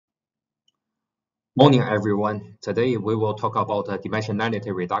Morning, everyone. Today we will talk about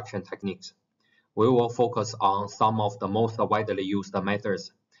dimensionality reduction techniques. We will focus on some of the most widely used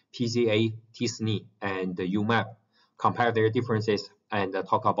methods, PCA, tSNE, and UMAP, compare their differences, and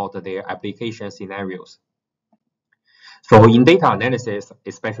talk about their application scenarios. So in data analysis,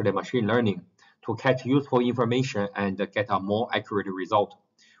 especially machine learning, to catch useful information and get a more accurate result,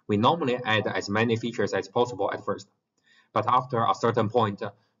 we normally add as many features as possible at first. But after a certain point,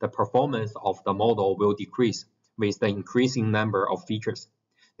 the performance of the model will decrease with the increasing number of features.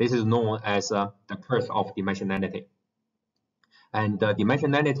 This is known as the curse of dimensionality. And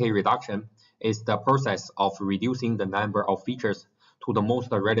dimensionality reduction is the process of reducing the number of features to the most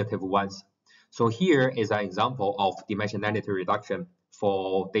relative ones. So here is an example of dimensionality reduction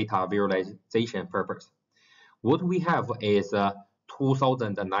for data visualization purpose. What we have is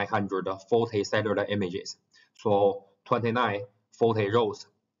 2,940 cellular images. So 29 40 rows.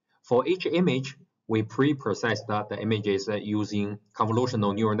 For each image, we pre-processed the images using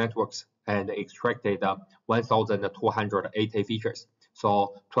convolutional neural networks and extracted 1,280 features,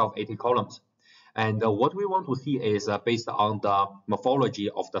 so 1280 columns. And what we want to see is based on the morphology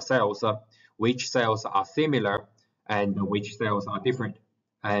of the cells, which cells are similar and which cells are different,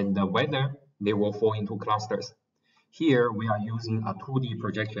 and whether they will fall into clusters. Here we are using a 2D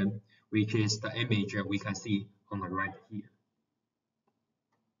projection, which is the image we can see on the right here.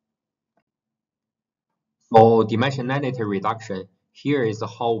 For dimensionality reduction, here is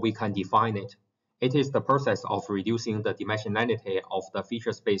how we can define it. It is the process of reducing the dimensionality of the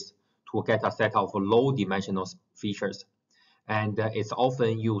feature space to get a set of low dimensional features. And it's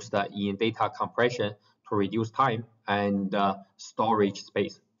often used in data compression to reduce time and storage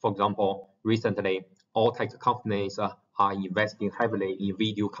space. For example, recently, all tech companies are investing heavily in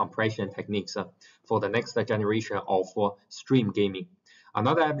video compression techniques for the next generation of stream gaming.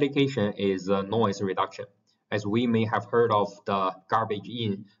 Another application is noise reduction. As we may have heard of the garbage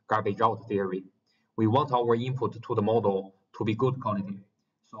in, garbage out theory. We want our input to the model to be good quality.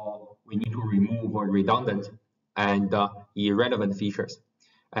 So we need to remove redundant and irrelevant features.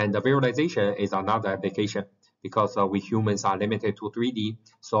 And the visualization is another application because we humans are limited to 3D.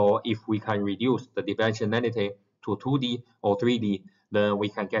 So if we can reduce the dimensionality to 2D or 3D, then we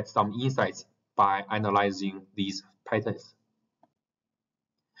can get some insights by analyzing these patterns.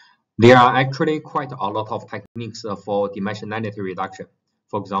 There are actually quite a lot of techniques for dimensionality reduction.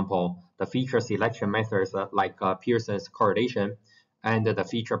 For example, the feature selection methods like Pearson's correlation, and the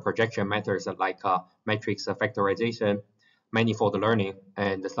feature projection methods like matrix factorization, manifold learning,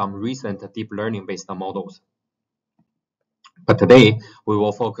 and some recent deep learning-based models. But today, we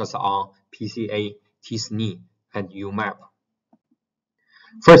will focus on PCA, tSNE, and UMAP.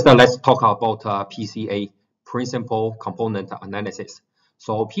 First, let's talk about PCA, Principal Component Analysis.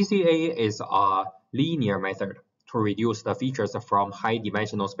 So PCA is a linear method to reduce the features from high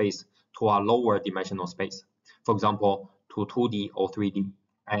dimensional space to a lower dimensional space. For example, to 2D or 3D,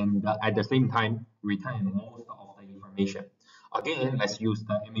 and at the same time retain most of the information. Again, let's use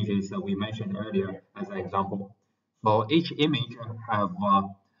the images that we mentioned earlier as an example. So each image have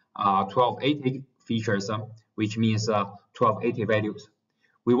 1280 features, which means 1280 values.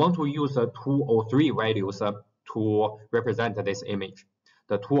 We want to use 2 or 3 values to represent this image.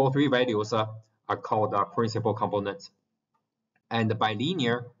 The 2 or 3 values are called principal components. And by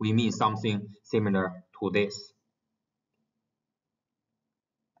linear, we mean something similar to this.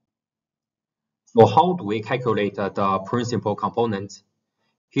 So how do we calculate the principal components?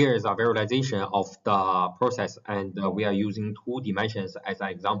 Here is a visualization of the process, and we are using 2 dimensions as an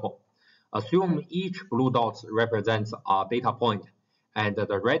example. Assume each blue dot represents a data point, and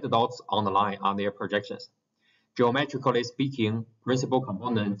the red dots on the line are their projections. Geometrically speaking, principal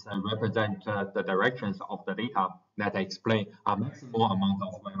components represent the directions of the data that explain a maximum amount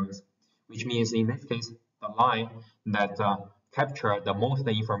of values, which means in this case, the line that capture the most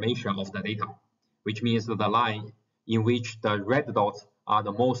information of the data, which means the line in which the red dots are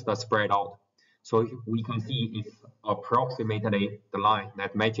the most spread out. So we can see it's approximately the line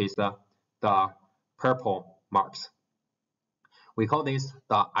that matches the purple marks. We call this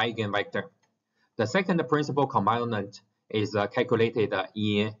the eigenvector. The second principal component is calculated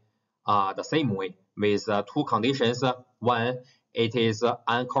in the same way with 2 conditions. One, it is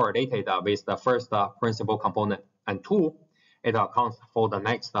uncorrelated with the first principal component, and 2, it accounts for the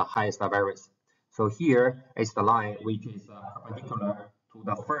next highest variance. So here is the line which is perpendicular to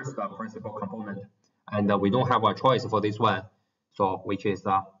the first principal component, and we don't have a choice for this one, so which is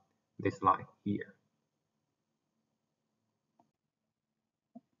this line here.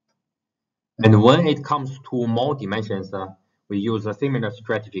 And when it comes to more dimensions, we use a similar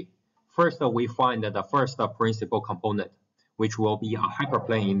strategy. First, we find the first principal component, which will be a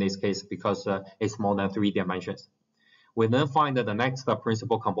hyperplane in this case because it's more than 3 dimensions. We then find the next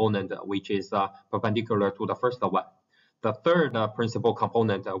principal component, which is perpendicular to the first one. The third principal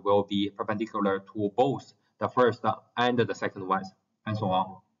component will be perpendicular to both the first and the second ones, and so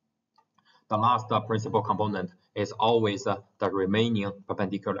on. The last principal component is always the remaining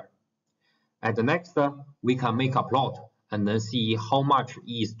perpendicular. And next, we can make a plot and then see how much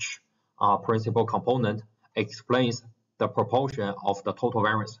each principal component explains the proportion of the total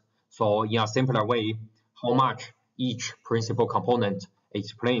variance. So in a simpler way, how much each principal component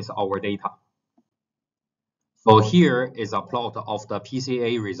explains our data. So here is a plot of the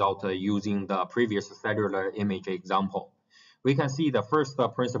PCA result using the previous cellular image example. We can see the first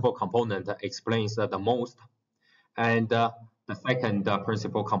principal component explains the most, and the second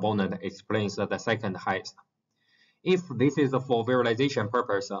principal component explains the second highest. If this is for visualization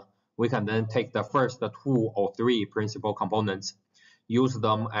purpose, we can then take the first 2 or 3 principal components, use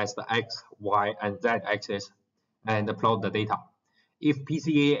them as the x, y, and z axis, and plot the data. If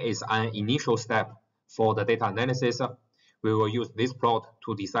PCA is an initial step for the data analysis, we will use this plot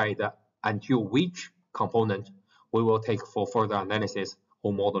to decide until which component we will take for further analysis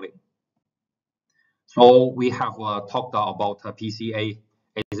or modeling. So we have talked about PCA.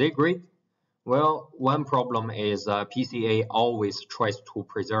 Is it great? Well, one problem is PCA always tries to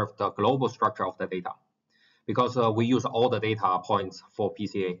preserve the global structure of the data because we use all the data points for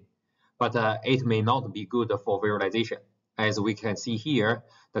PCA, but it may not be good for visualization. As we can see here,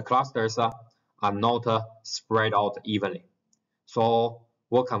 the clusters are not spread out evenly. So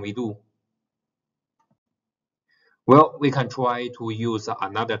what can we do? Well, we can try to use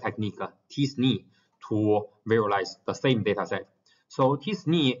another technique, tSNE, to visualize the same data set. So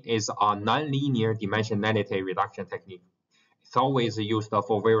tSNE is a nonlinear dimensionality reduction technique. It's always used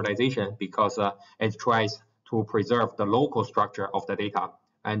for visualization because it tries to preserve the local structure of the data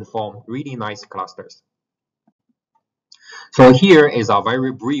and form really nice clusters. So here is a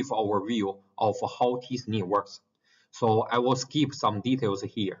very brief overview of how tSNE works. So I will skip some details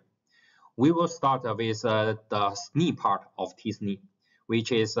here. We will start with the SNE part of tSNE,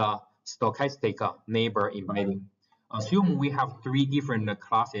 which is stochastic neighbor embedding. Assume we have 3 different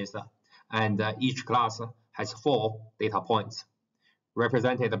classes, and each class has 4 data points,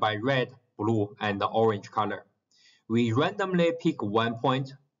 represented by red, blue, and orange color. We randomly pick one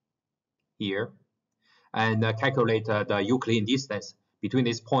point here and calculate the Euclidean distance between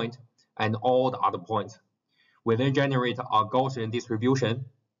this point and all the other points. We then generate a Gaussian distribution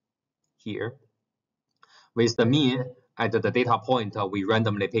here with the mean at the data point we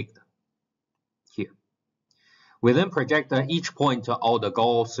randomly picked here. We then project each point of the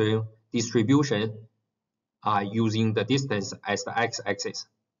Gaussian distribution using the distance as the x-axis.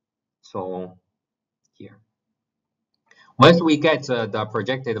 So here. Once we get the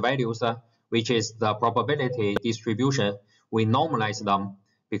projected values, which is the probability distribution, we normalize them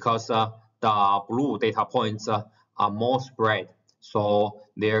because the blue data points are more spread. So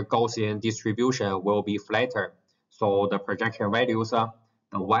their Gaussian distribution will be flatter. So the projection values, the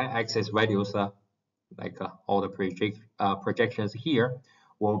y-axis values, like all the projections here,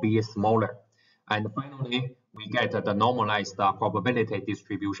 will be smaller. And finally, we get the normalized probability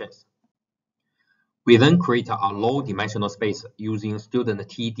distributions. We then create a low dimensional space using student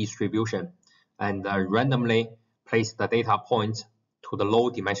t distribution and randomly place the data points to the low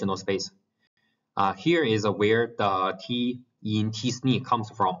dimensional space. Here is where the t in tSNE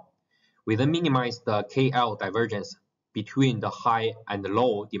comes from. We then minimize the KL divergence between the high and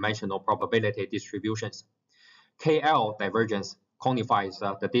low dimensional probability distributions. KL divergence quantifies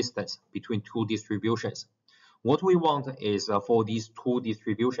the distance between 2 distributions. What we want is for these 2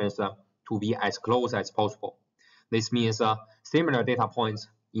 distributions to be as close as possible. This means similar data points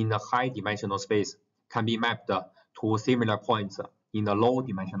in the high dimensional space can be mapped to similar points in the low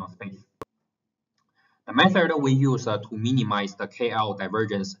dimensional space. The method we use to minimize the KL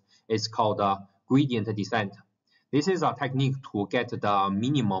divergence is called gradient descent. This is a technique to get the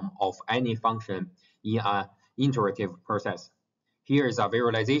minimum of any function in an iterative process. Here is a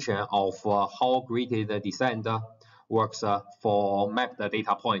visualization of how gradient descent works for mapped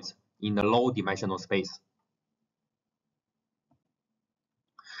data points in the low dimensional space.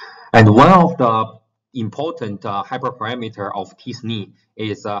 And one of the important hyperparameter of tSNE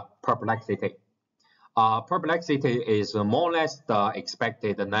is perplexity. Perplexity is more or less the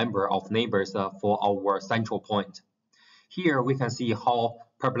expected number of neighbors for our central point. Here we can see how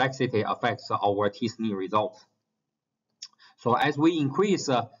perplexity affects our tSNE results. So as we increase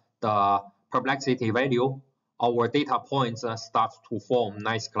the perplexity value, our data points start to form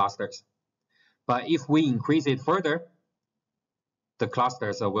nice clusters. But if we increase it further, the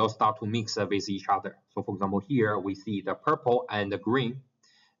clusters will start to mix with each other. So for example, here we see the purple and the green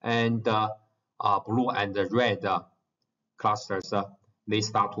and blue and the red clusters, they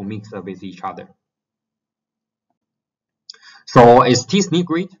start to mix with each other. So is tSNE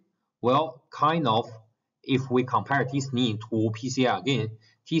great? Well, kind of. If we compare tSNE to PCA again,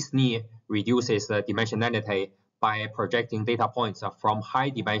 tSNE reduces the dimensionality by projecting data points from high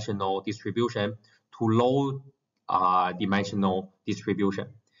dimensional distribution to low dimensional distribution.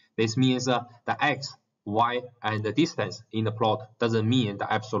 This means the x, y, and the distance in the plot doesn't mean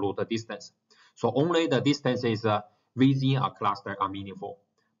the absolute distance. So only the distances within a cluster are meaningful,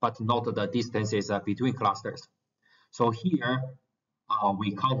 but not the distances between clusters. So here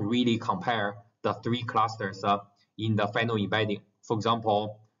we can't really compare the three clusters in the final embedding. For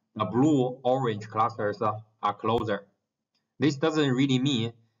example, the blue-orange clusters are closer. This doesn't really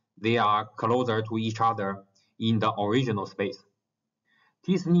mean they are closer to each other in the original space.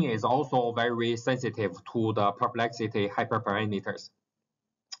 tSNE is also very sensitive to the perplexity hyperparameters.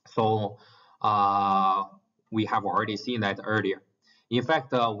 So we have already seen that earlier. In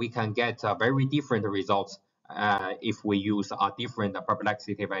fact, we can get very different results if we use a different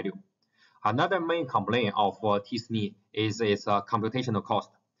perplexity value. Another main complaint of tSNE is its computational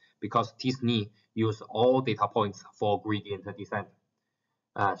cost, because tSNE uses all data points for gradient descent.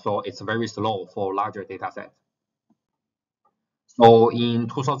 So it's very slow for larger data sets. So in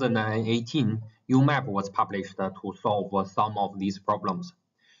 2018, UMAP was published to solve some of these problems.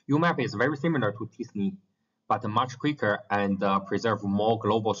 UMAP is very similar to tSNE, but much quicker and preserve more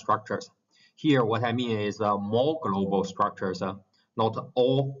global structures. Here, what I mean is more global structures, not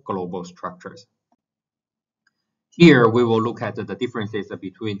all global structures. Here, we will look at the differences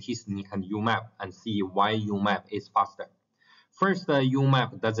between tSNE and UMAP and see why UMAP is faster. First,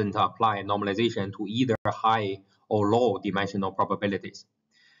 UMAP doesn't apply normalization to either high or low dimensional probabilities.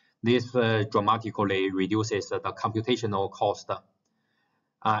 This dramatically reduces the computational cost,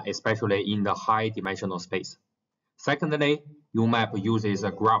 especially in the high dimensional space. Secondly, UMAP uses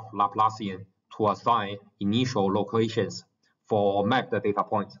a graph Laplacian to assign initial locations for mapped data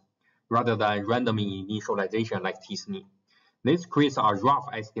points, rather than random initialization like tSNE. This creates a rough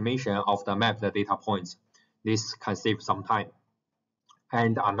estimation of the mapped data points. This can save some time.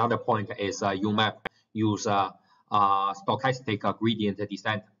 And another point is UMAP use stochastic gradient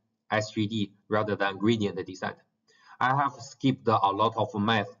descent, SGD, rather than gradient descent. I have skipped a lot of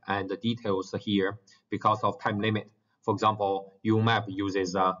math and details here because of time limit. For example, UMAP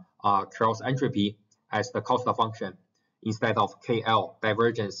uses cross entropy as the cost function instead of KL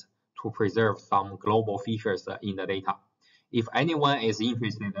divergence to preserve some global features in the data. If anyone is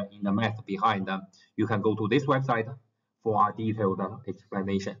interested in the math behind them, you can go to this website for a detailed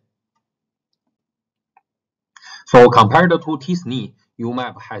explanation. So compared to tSNE,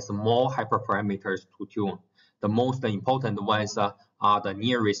 UMAP has more hyperparameters to tune. The most important ones are the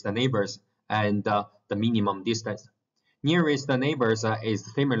nearest neighbors and the minimum distance. Nearest neighbors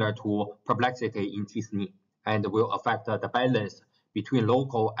is similar to perplexity in tSNE and will affect the balance between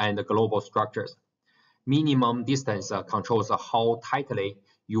local and global structures. Minimum distance controls how tightly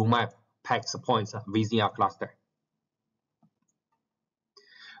UMAP packs points within a cluster.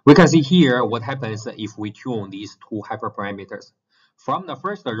 We can see here what happens if we tune these two hyperparameters. From the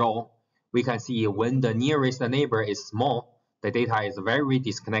first row, we can see when the nearest neighbor is small, the data is very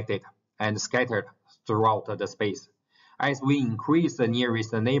disconnected and scattered throughout the space. As we increase the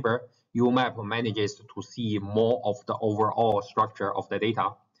nearest neighbor, UMAP manages to see more of the overall structure of the data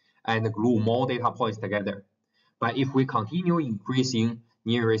and glue more data points together. But if we continue increasing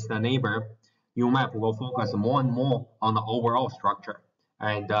nearest neighbor, UMAP will focus more and more on the overall structure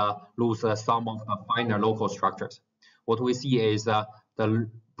and lose some of the finer local structures. What we see is the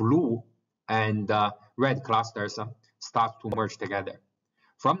blue and red clusters start to merge together.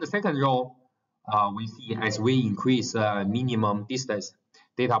 From the second row, we see as we increase minimum distance,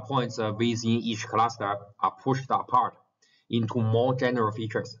 data points within each cluster are pushed apart into more general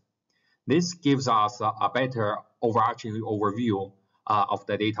features. This gives us a better overarching overview of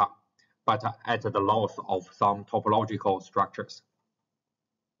the data, but at the loss of some topological structures.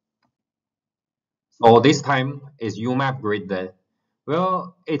 So this time, is UMAP great then?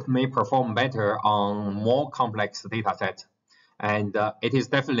 Well, it may perform better on more complex data sets, and it is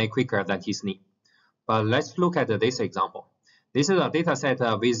definitely quicker than tSNE. But let's look at this example. This is a data set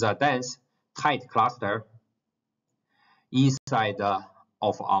with a dense, tight cluster inside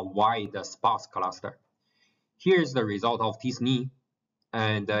of a wide sparse cluster. Here's the result of tSNE,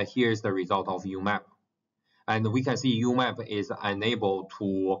 and here's the result of UMAP. And we can see UMAP is unable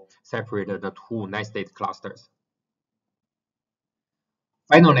to separate the two nested clusters.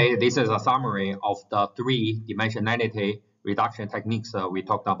 Finally, this is a summary of the 3 dimensionality reduction techniques we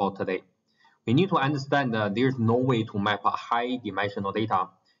talked about today. We need to understand that there's no way to map high dimensional data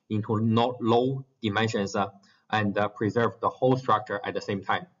into low dimensions and preserve the whole structure at the same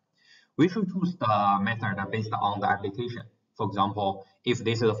time. We should choose the method based on the application. For example, if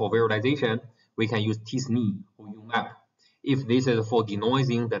this is for visualization, we can use tSNE or UMAP. If this is for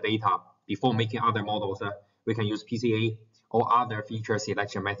denoising the data before making other models, we can use PCA or other feature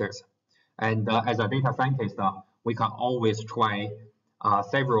selection methods. And as a data scientist, we can always try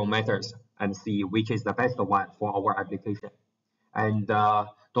several methods and see which is the best one for our application. And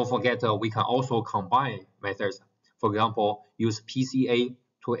don't forget, we can also combine methods. For example, use PCA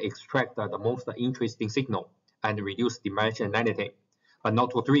to extract the most interesting signal and reduce dimensionality, but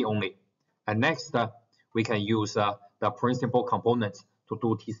not to 3 only. And next, we can use the principal components to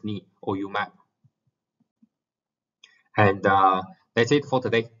do tSNE or UMAP. And that's it for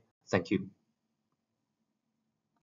today. Thank you.